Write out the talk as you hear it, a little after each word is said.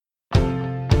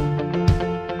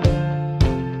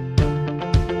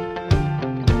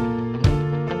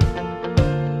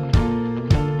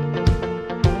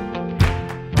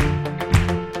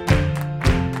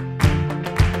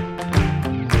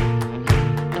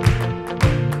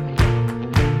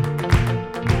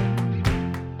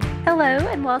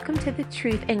and welcome to the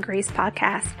Truth and Grace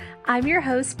podcast. I'm your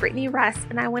host, Brittany Russ,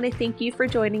 and I want to thank you for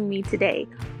joining me today.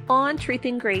 On Truth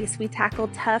and Grace, we tackle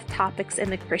tough topics in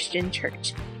the Christian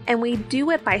church, and we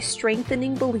do it by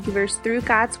strengthening believers through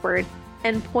God's Word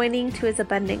and pointing to His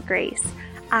abundant grace.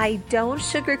 I don't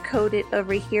sugarcoat it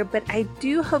over here, but I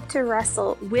do hope to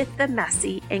wrestle with the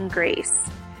messy in grace.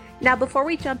 Now, before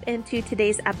we jump into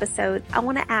today's episode, I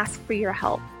want to ask for your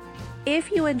help.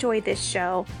 If you enjoy this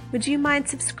show, would you mind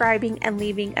subscribing and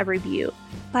leaving a review?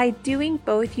 By doing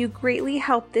both, you greatly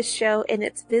help this show in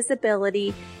its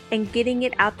visibility and getting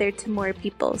it out there to more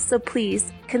people. So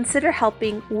please consider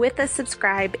helping with a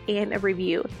subscribe and a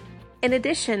review. In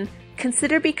addition,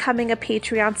 consider becoming a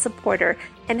Patreon supporter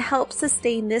and help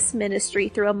sustain this ministry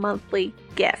through a monthly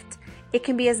gift. It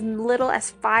can be as little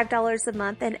as $5 a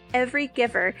month, and every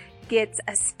giver gets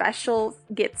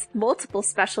multiple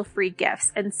special free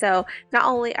gifts. And so not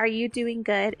only are you doing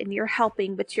good and you're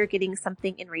helping, but you're getting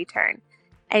something in return.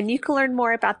 And you can learn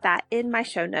more about that in my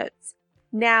show notes.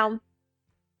 Now,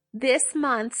 this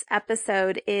month's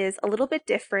episode is a little bit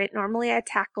different. Normally I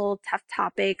tackle tough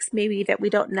topics, maybe that we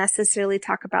don't necessarily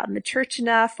talk about in the church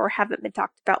enough or haven't been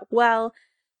talked about well.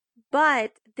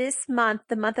 But this month,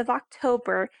 the month of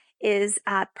October, is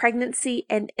Pregnancy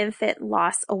and Infant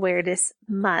Loss Awareness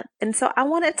Month. And so I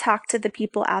want to talk to the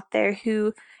people out there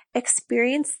who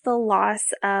experience the loss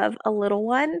of a little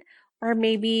one, or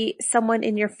maybe someone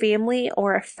in your family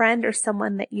or a friend or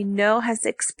someone that you know has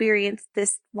experienced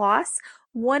this loss.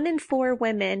 1 in 4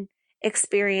 women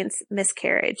experience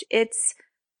miscarriage. It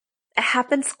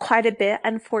happens quite a bit,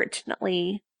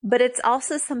 unfortunately, but it's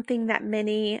also something that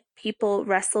many people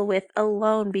wrestle with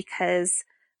alone because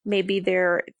maybe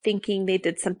they're thinking they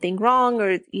did something wrong,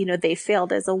 or, they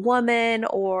failed as a woman,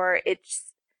 or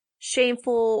it's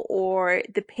shameful, or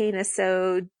the pain is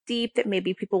so deep that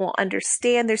maybe people won't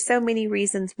understand. There's so many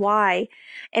reasons why.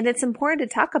 And it's important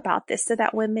to talk about this so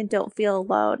that women don't feel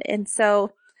alone. And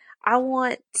so I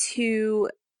want to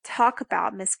talk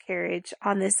about miscarriage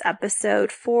on this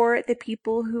episode for the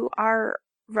people who are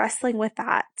wrestling with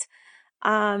that.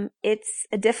 It's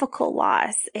a difficult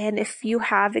loss. And if you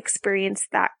have experienced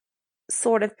that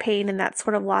sort of pain and that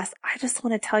sort of loss, I just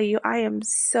want to tell you, I am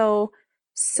so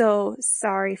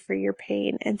sorry for your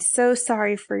pain and so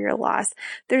sorry for your loss.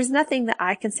 There's nothing that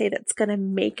I can say that's going to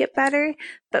make it better,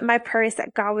 but my prayer is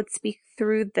that God would speak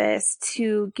through this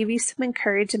to give you some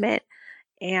encouragement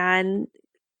and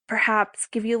perhaps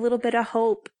give you a little bit of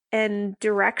hope and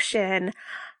direction.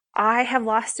 I have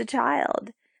lost a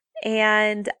child,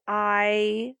 and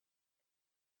I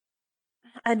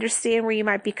understand where you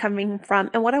might be coming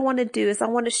from. And what I want to do is I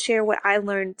want to share what I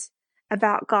learned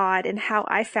about God and how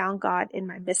I found God in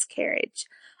my miscarriage.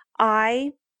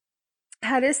 I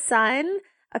had a son,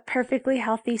 a perfectly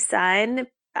healthy son,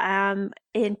 in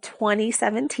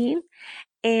 2017.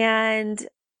 And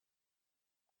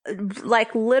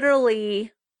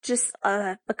literally just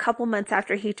a couple months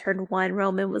after he turned 1,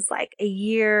 Roman was like a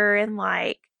year and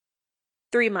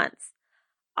 3 months.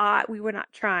 We were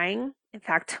not trying. In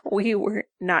fact, we were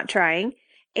not trying.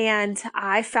 And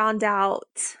I found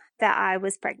out that I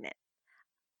was pregnant.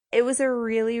 It was a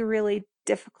really, really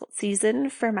difficult season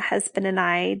for my husband and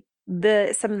I,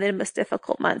 some of the most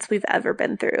difficult months we've ever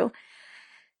been through.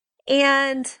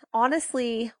 And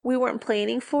honestly, we weren't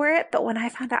planning for it, but when I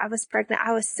found out I was pregnant,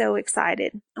 I was so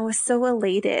excited. I was so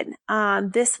elated.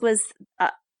 This was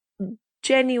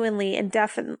genuinely and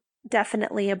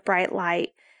definitely a bright light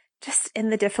just in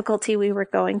the difficulty we were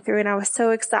going through. And I was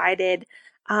so excited.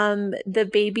 The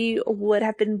baby would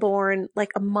have been born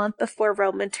a month before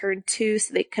Roman turned 2,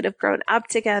 so they could have grown up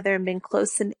together and been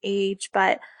close in age.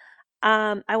 But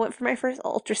I went for my first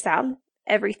ultrasound.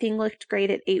 Everything looked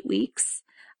great at 8 weeks.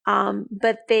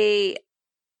 But they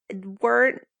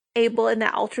weren't able in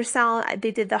that ultrasound.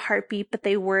 They did the heartbeat, but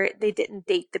they didn't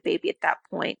date the baby at that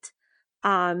point.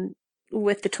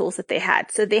 With the tools that they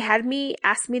had. So they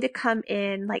asked me to come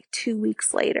in 2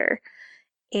 weeks later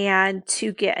and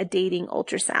to get a dating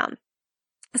ultrasound.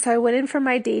 So I went in for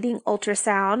my dating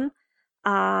ultrasound.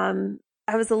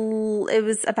 It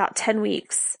was about 10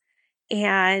 weeks,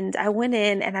 and I went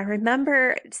in, and I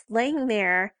remember just laying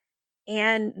there,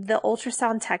 and the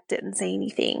ultrasound tech didn't say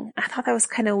anything. I thought that was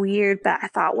kind of weird, but I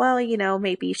thought, well,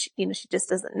 maybe she just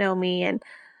doesn't know me.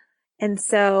 And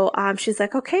so she's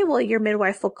like, okay, well, your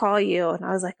midwife will call you. And I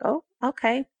was like, oh,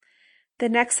 okay. The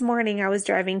next morning I was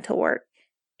driving to work,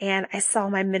 and I saw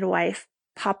my midwife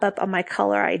pop up on my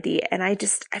caller ID, and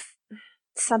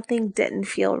something didn't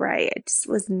feel right. I just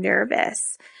was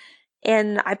nervous.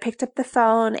 And I picked up the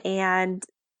phone, and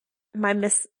my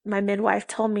midwife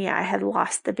told me I had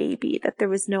lost the baby, that there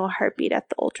was no heartbeat at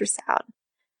the ultrasound.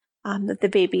 that the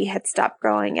baby had stopped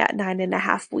growing at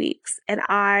 9.5 weeks. And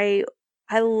I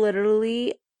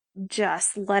literally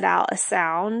just let out a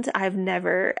sound I've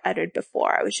never uttered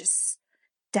before. I was just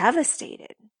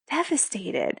devastated,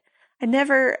 devastated.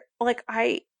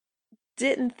 I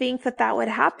didn't think that that would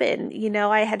happen.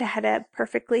 I had had a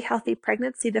perfectly healthy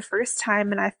pregnancy the first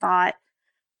time, and I thought,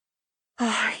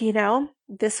 oh,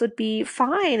 this would be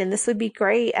fine and this would be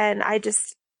great. And I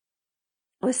just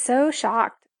was so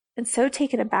shocked and so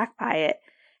taken aback by it.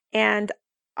 And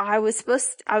I was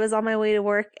on my way to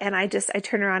work, and I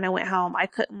turned around, I went home. I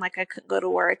couldn't go to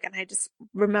work. And I just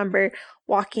remember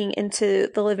walking into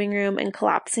the living room and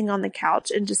collapsing on the couch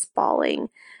and just bawling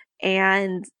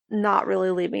and not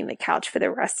really leaving the couch for the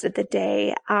rest of the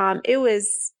day. It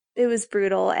was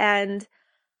brutal. And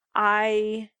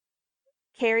I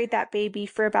carried that baby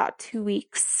for about 2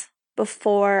 weeks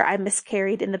before I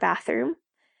miscarried in the bathroom.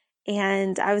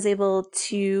 And I was able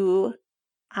to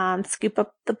scoop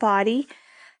up the body,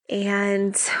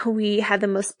 and we had the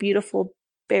most beautiful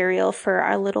burial for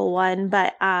our little one.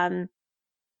 But,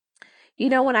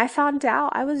 when I found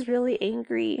out, I was really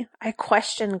angry. I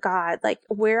questioned God, like,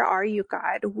 where are you,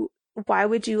 God? Why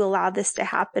would you allow this to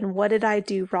happen? What did I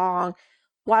do wrong?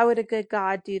 Why would a good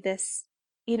God do this?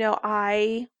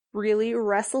 I really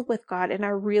wrestled with God, and I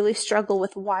really struggle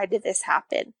with, why did this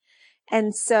happen?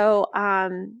 And so,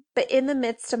 but in the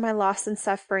midst of my loss and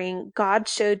suffering, God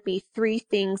showed me 3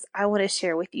 things I want to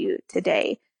share with you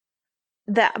today.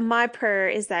 That my prayer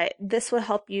is that this will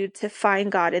help you to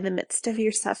find God in the midst of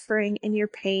your suffering and your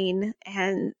pain,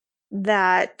 and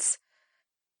that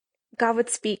God would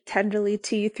speak tenderly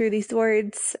to you through these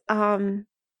words.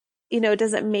 It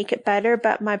doesn't make it better,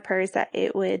 but my prayer is that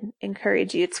it would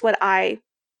encourage you. It's what I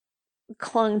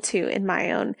clung to in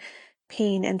my own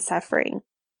pain and suffering.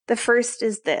 The first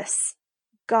is this: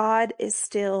 God is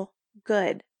still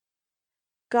good.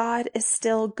 God is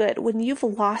still good. When you've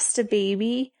lost a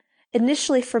baby,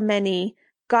 initially for many,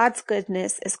 God's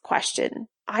goodness is questioned.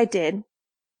 I did.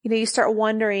 You start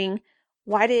wondering,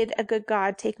 why did a good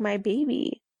God take my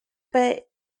baby? But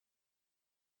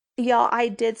y'all, I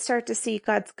did start to see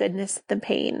God's goodness in the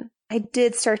pain. I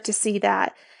did start to see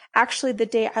that. Actually, the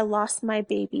day I lost my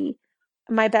baby,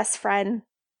 my best friend,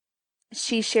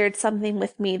 she shared something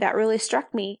with me that really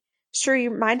struck me. She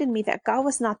reminded me that God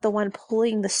was not the one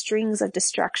pulling the strings of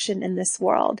destruction in this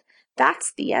world.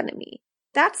 That's the enemy.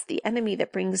 That's the enemy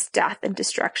that brings death and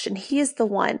destruction. He is the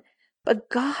one. But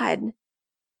God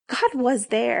was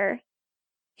there.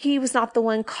 He was not the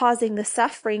one causing the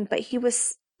suffering, but he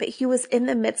was in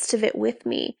the midst of it with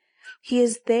me. He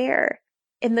is there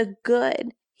in the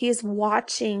good. He is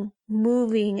watching,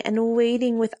 moving, and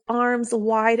waiting with arms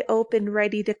wide open,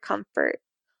 ready to comfort.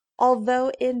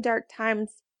 Although in dark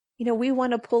times, we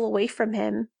want to pull away from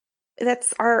him.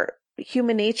 That's our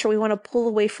human nature. We want to pull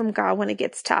away from God when it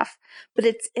gets tough. But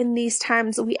it's in these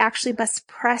times we actually must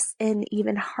press in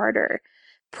even harder.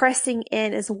 Pressing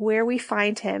in is where we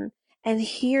find him and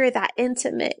hear that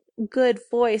intimate, good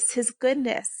voice, his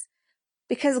goodness,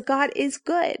 because God is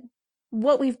good.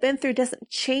 What we've been through doesn't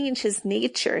change his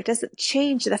nature. It doesn't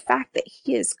change the fact that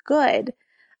he is good.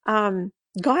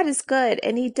 God is good,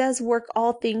 and he does work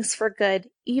all things for good,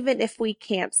 even if we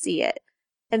can't see it.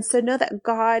 And so know that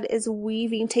God is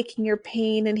taking your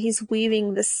pain, and he's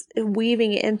weaving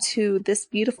it into this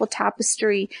beautiful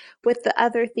tapestry with the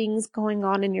other things going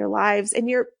on in your lives. And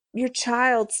your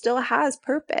child still has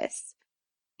purpose,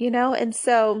 and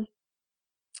so,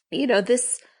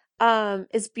 this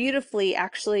is beautifully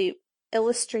actually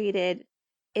illustrated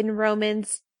in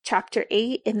Romans chapter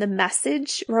 8 in the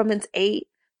Message, Romans 8,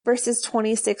 verses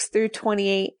 26 through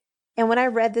 28. And when I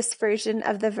read this version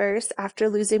of the verse after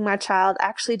losing my child, I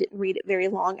actually didn't read it very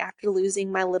long after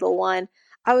losing my little one.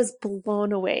 I was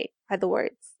blown away by the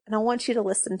words. And I want you to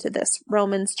listen to this,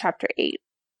 Romans chapter 8.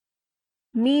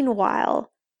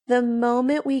 Meanwhile, the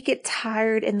moment we get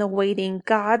tired in the waiting,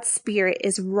 God's Spirit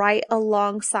is right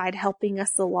alongside helping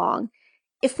us along.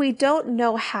 If we don't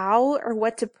know how or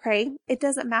what to pray, it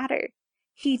doesn't matter.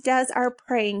 He does our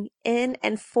praying in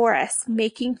and for us,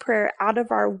 making prayer out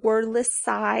of our wordless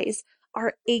sighs,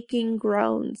 our aching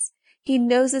groans. He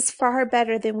knows us far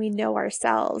better than we know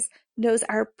ourselves, knows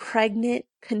our pregnant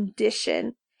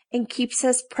condition, and keeps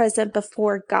us present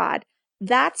before God.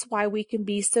 That's why we can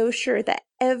be so sure that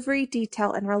every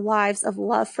detail in our lives of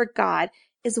love for God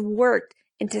is worked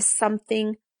into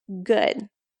something good.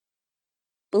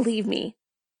 Believe me,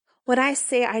 when I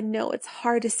say I know it's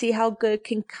hard to see how good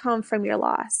can come from your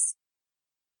loss.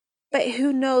 But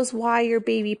who knows why your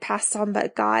baby passed on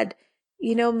but God?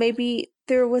 Maybe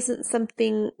there wasn't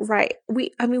something right.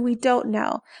 We don't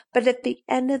know. But at the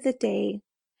end of the day,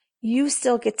 you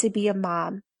still get to be a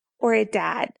mom or a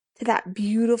dad to that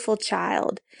beautiful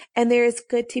child. And there is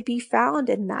good to be found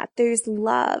in that. There's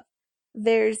love.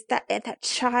 There's that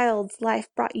child's life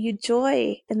brought you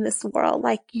joy in this world.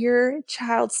 Like your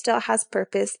child still has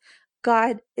purpose.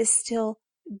 God is still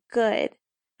good.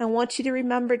 I want you to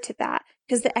remember to that,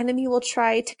 because the enemy will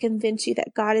try to convince you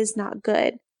that God is not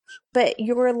good. But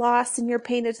your loss and your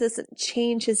pain, it doesn't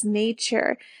change his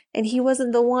nature. And he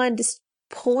wasn't the one just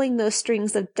pulling those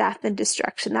strings of death and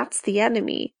destruction. That's the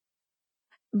enemy.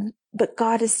 But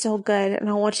God is still good, and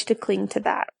I want you to cling to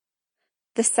that.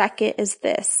 The second is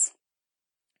this: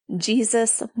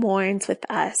 Jesus mourns with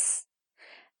us.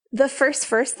 The first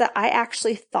verse that I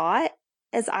actually thought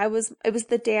it was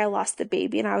the day I lost the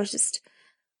baby, and I was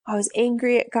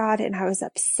angry at God, and I was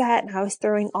upset, and I was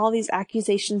throwing all these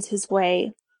accusations his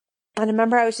way. And I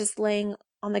remember I was just laying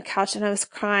on the couch and I was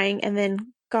crying, and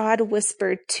then God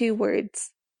whispered two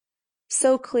words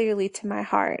so clearly to my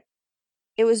heart.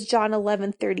 It was John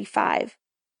 11:35.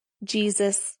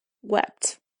 Jesus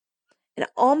wept. And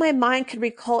all my mind could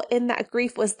recall in that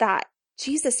grief was that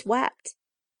Jesus wept,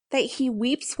 that he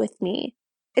weeps with me.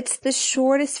 It's the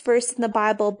shortest verse in the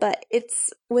Bible, but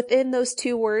it's within those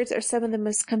two words are some of the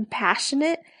most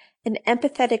compassionate and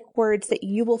empathetic words that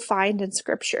you will find in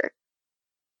Scripture.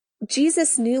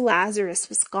 Jesus knew Lazarus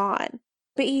was gone,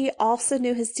 but he also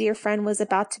knew his dear friend was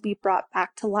about to be brought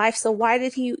back to life. So why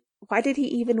did he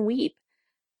even weep?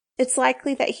 It's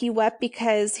likely that he wept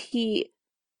because he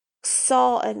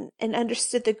saw and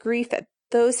understood the grief that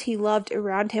those he loved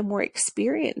around him were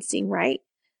experiencing, right?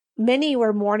 Many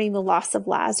were mourning the loss of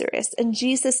Lazarus, and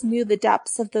Jesus knew the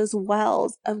depths of those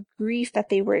wells of grief that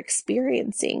they were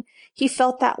experiencing. He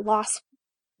felt that loss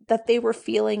that they were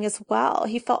feeling as well.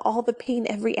 He felt all the pain,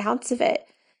 every ounce of it.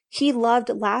 He loved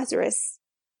Lazarus.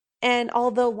 And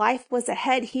although life was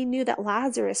ahead, he knew that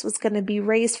Lazarus was going to be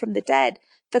raised from the dead.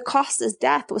 The cost of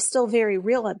death was still very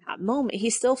real in that moment. He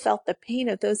still felt the pain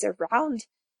of those around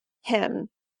him.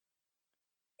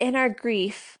 In our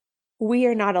grief, we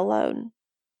are not alone.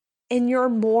 In your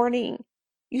mourning,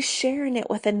 you share in it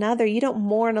with another. You don't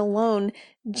mourn alone.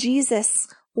 Jesus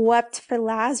wept for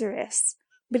Lazarus,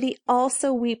 but he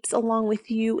also weeps along with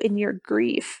you in your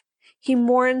grief. He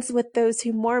mourns with those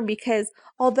who mourn, because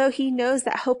although he knows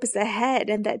that hope is ahead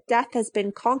and that death has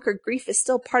been conquered, grief is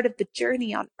still part of the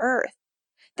journey on earth.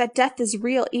 That death is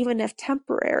real, even if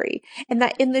temporary, and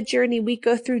that in the journey we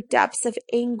go through depths of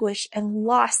anguish and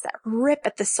loss that rip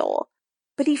at the soul.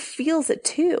 But he feels it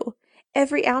too.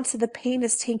 Every ounce of the pain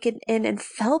is taken in and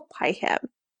felt by him.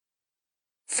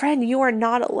 Friend, you are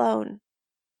not alone.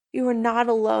 You are not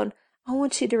alone. I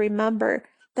want you to remember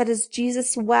that as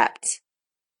Jesus wept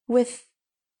with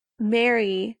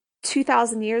Mary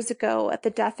 2,000 years ago at the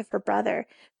death of her brother,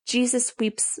 Jesus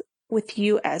weeps with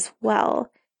you as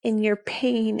well in your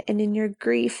pain and in your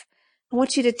grief. I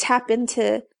want you to tap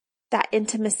into that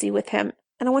intimacy with him.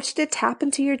 And I want you to tap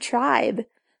into your tribe.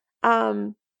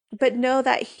 But know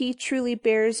that he truly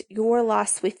bears your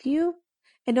loss with you,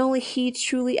 and only he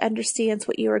truly understands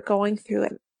what you are going through.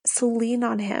 And so lean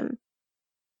on him.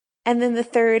 And then the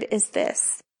third is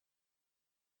this: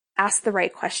 ask the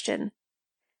right question.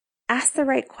 Ask the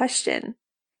right question.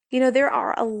 You know, there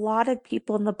are a lot of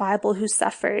people in the Bible who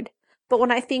suffered, but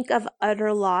when I think of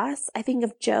utter loss, I think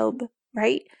of Job,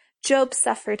 right? Job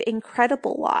suffered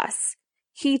incredible loss.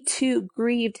 He too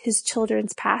grieved his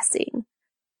children's passing.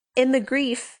 In the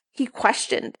grief, he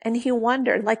questioned and he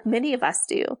wondered, like many of us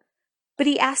do, but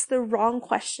he asked the wrong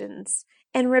questions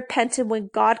and repented when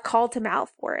God called him out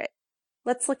for it.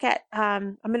 Let's look at,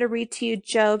 I'm going to read to you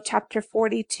Job chapter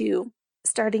 42,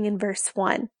 starting in verse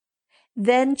 1.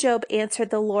 Then Job answered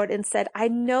the Lord and said, I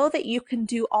know that you can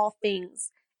do all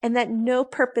things, and that no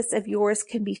purpose of yours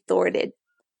can be thwarted.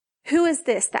 Who is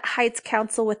this that hides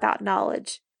counsel without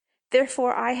knowledge?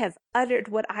 Therefore I have uttered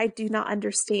what I do not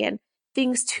understand,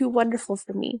 things too wonderful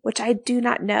for me, which I do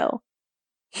not know.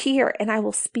 Hear, and I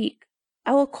will speak.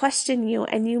 I will question you,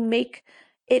 and you make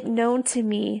it known to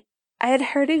me. I had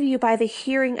heard of you by the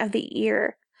hearing of the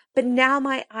ear, but now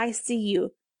my eyes see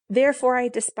you. Therefore I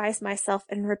despise myself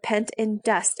and repent in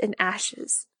dust and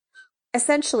ashes.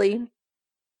 Essentially,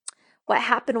 what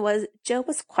happened was Job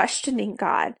was questioning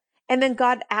God, and then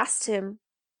God asked him,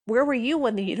 where were you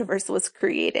when the universe was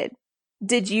created?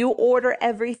 Did you order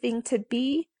everything to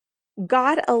be?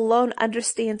 God alone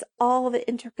understands all the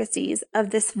intricacies of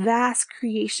this vast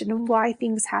creation and why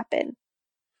things happen.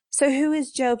 So who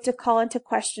is Job to call into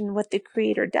question what the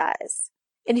Creator does?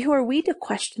 And who are we to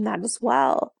question that as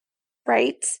well?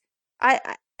 Right?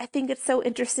 I think it's so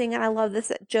interesting, and I love this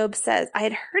that Job says, I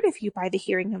had heard of you by the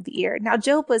hearing of the ear. Now,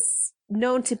 Job was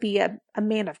known to be a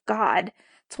man of God.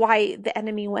 It's why the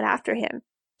enemy went after him.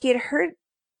 He had heard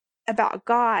about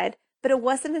God, but it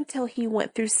wasn't until he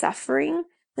went through suffering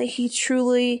that he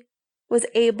truly was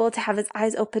able to have his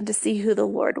eyes open to see who the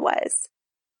Lord was.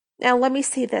 Now, let me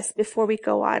say this before we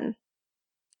go on.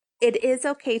 It is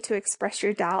okay to express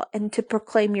your doubt and to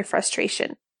proclaim your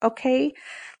frustration, okay?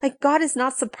 Like, God is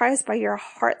not surprised by your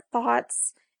heart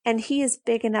thoughts, and he is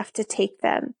big enough to take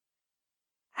them.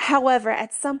 However,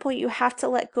 at some point, you have to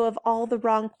let go of all the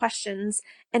wrong questions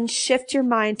and shift your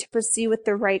mind to pursue with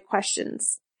the right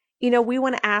questions. We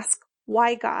want to ask,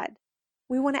 why God?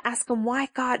 We want to ask him, why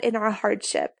God in our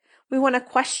hardship? We want to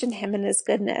question him in his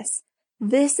goodness.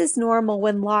 This is normal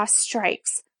when loss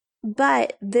strikes,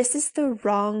 but this is the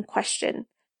wrong question,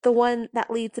 the one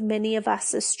that leads many of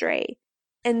us astray.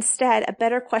 Instead, a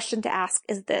better question to ask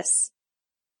is this: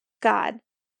 God,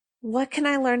 what can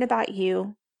I learn about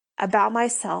you, about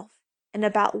myself, and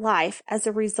about life as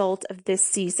a result of this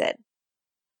season?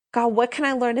 God, what can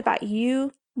I learn about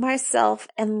you, myself,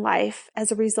 and life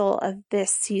as a result of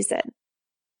this season?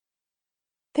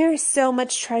 There is so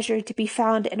much treasure to be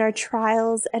found in our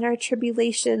trials and our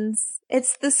tribulations.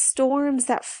 It's the storms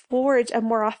that forge a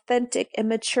more authentic and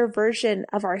mature version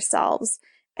of ourselves,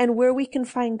 and where we can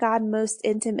find God most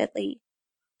intimately.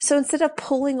 So instead of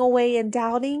pulling away and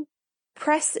doubting,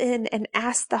 press in and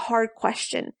ask the hard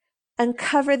question.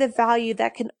 Uncover the value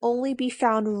that can only be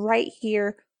found right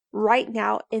here, right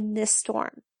now in this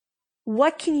storm.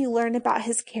 What can you learn about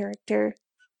his character?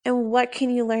 And what can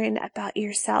you learn about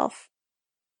yourself?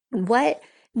 What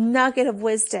nugget of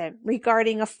wisdom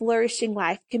regarding a flourishing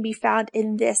life can be found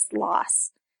in this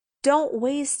loss? Don't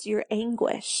waste your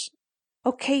anguish.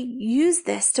 Okay, use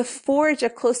this to forge a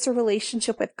closer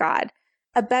relationship with God,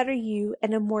 a better you,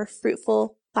 and a more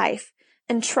fruitful life.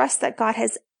 And trust that God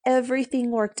has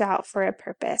everything worked out for a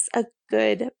purpose, a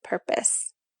good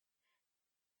purpose.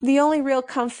 The only real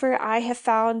comfort I have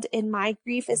found in my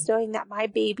grief is knowing that my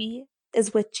baby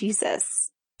is with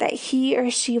Jesus, that he or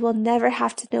she will never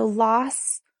have to know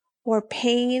loss or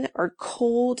pain or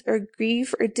cold or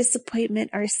grief or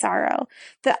disappointment or sorrow,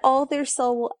 that all their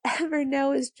soul will ever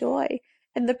know is joy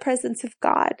in the presence of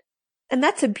God. And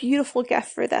that's a beautiful gift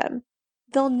for them.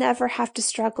 They'll never have to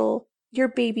struggle. Your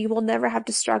baby will never have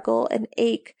to struggle and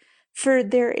ache for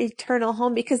their eternal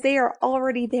home because they are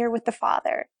already there with the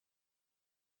Father.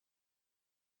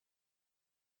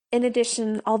 In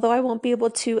addition, although I won't be able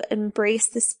to embrace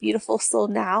this beautiful soul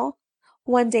now,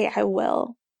 one day I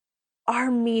will. Our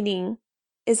meeting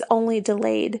is only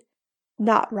delayed,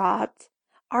 not robbed.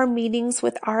 Our meetings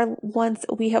with our ones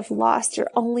we have lost are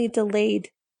only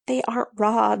delayed. They aren't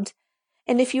robbed.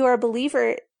 And if you are a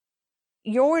believer,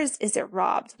 yours isn't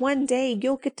robbed. One day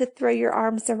you'll get to throw your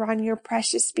arms around your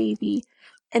precious baby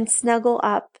and snuggle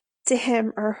up to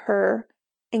him or her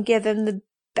and give them the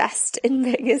best and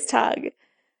biggest hug.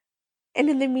 And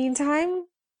in the meantime,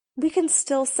 we can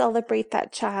still celebrate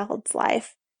that child's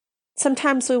life.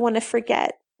 Sometimes we want to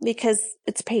forget because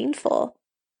it's painful,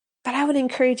 but I would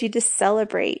encourage you to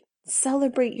celebrate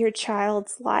your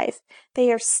child's life.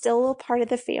 They are still a part of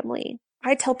the family.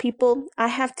 I tell people I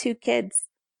have 2 kids,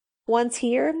 one's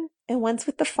here and one's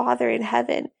with the Father in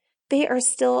heaven. They are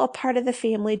still a part of the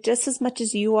family just as much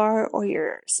as you are, or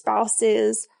your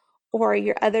spouses, or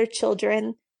your other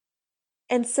children.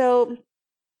 And so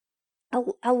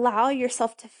allow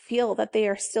yourself to feel that they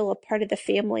are still a part of the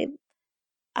family.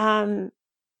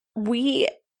 We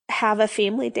have a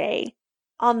family day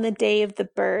on the day of the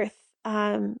birth,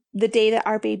 the day that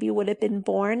our baby would have been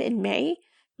born in May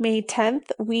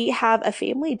 10th. We have a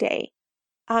family day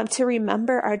to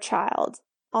remember our child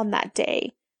on that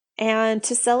day and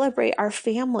to celebrate our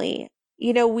family.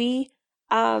 We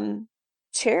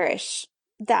cherish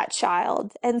that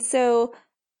child. And so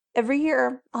every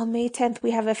year on May 10th,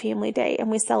 we have a family day and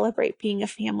we celebrate being a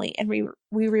family, and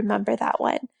we remember that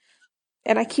one.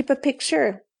 And I keep a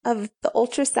picture of the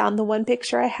ultrasound, the one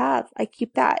picture I have. I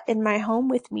keep that in my home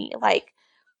with me. Like,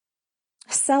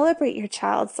 celebrate your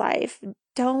child's life.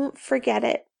 Don't forget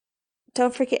it.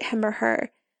 Don't forget him or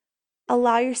her.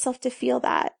 Allow yourself to feel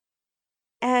that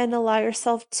and allow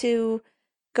yourself to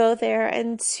go there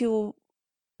and to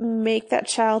make that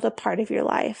child a part of your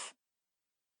life.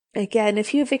 Again,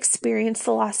 if you've experienced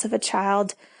the loss of a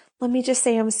child, let me just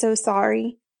say I'm so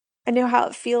sorry. I know how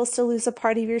it feels to lose a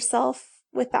part of yourself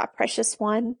with that precious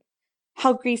one,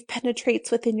 how grief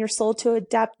penetrates within your soul to a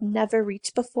depth never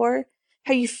reached before,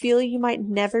 how you feel you might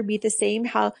never be the same,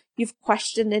 how you've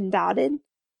questioned and doubted.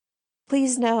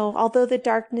 Please know, although the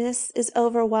darkness is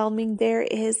overwhelming, there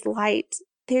is light.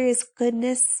 There is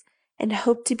goodness and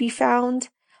hope to be found.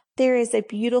 there is a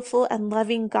beautiful and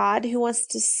loving God who wants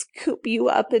to scoop you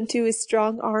up into his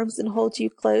strong arms and hold you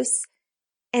close.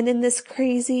 And in this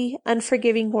crazy,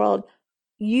 unforgiving world,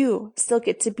 you still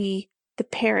get to be the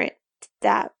parent to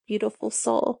that beautiful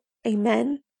soul.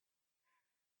 Amen.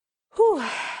 Whew,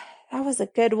 that was a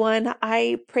good one.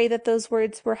 I pray that those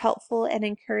words were helpful and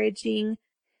encouraging.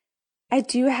 I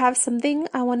do have something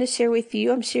I want to share with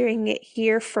you. I'm sharing it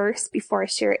here first before I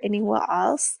share it anywhere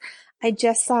else. I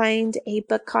just signed a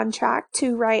book contract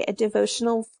to write a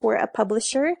devotional for a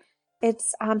publisher.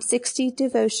 It's 60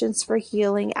 devotions for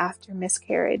healing after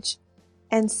miscarriage.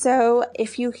 And so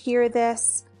if you hear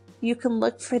this, you can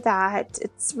look for that.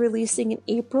 It's releasing in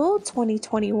April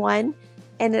 2021,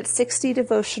 and it's 60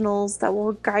 devotionals that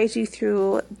will guide you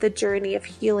through the journey of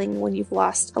healing when you've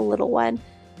lost a little one.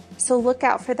 So look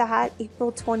out for that,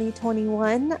 April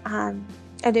 2021.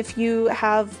 And if you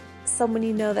have someone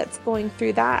you know that's going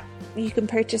through that, you can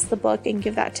purchase the book and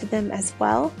give that to them as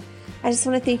well. I just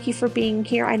want to thank you for being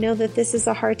here. I know that this is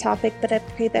a hard topic, but I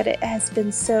pray that it has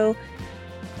been so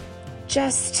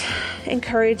just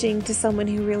encouraging to someone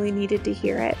who really needed to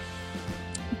hear it.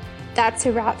 That's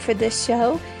a wrap for this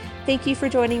show. Thank you for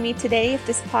joining me today. If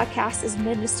this podcast is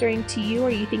ministering to you or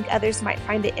you think others might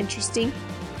find it interesting,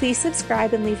 please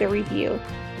subscribe and leave a review.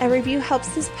 A review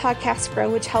helps this podcast grow,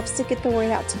 which helps to get the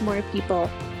word out to more people.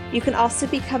 You can also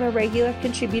become a regular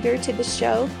contributor to the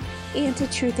show and to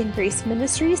Truth and Grace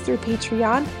Ministries through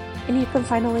Patreon, and you can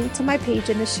find a link to my page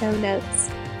in the show notes.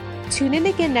 Tune in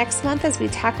again next month as we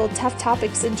tackle tough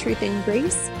topics in truth and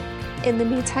grace. In the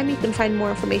meantime, you can find more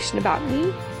information about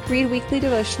me, read weekly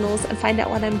devotionals, and find out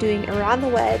what I'm doing around the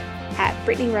web at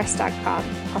BrittanyRuss.com.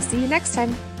 I'll see you next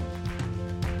time.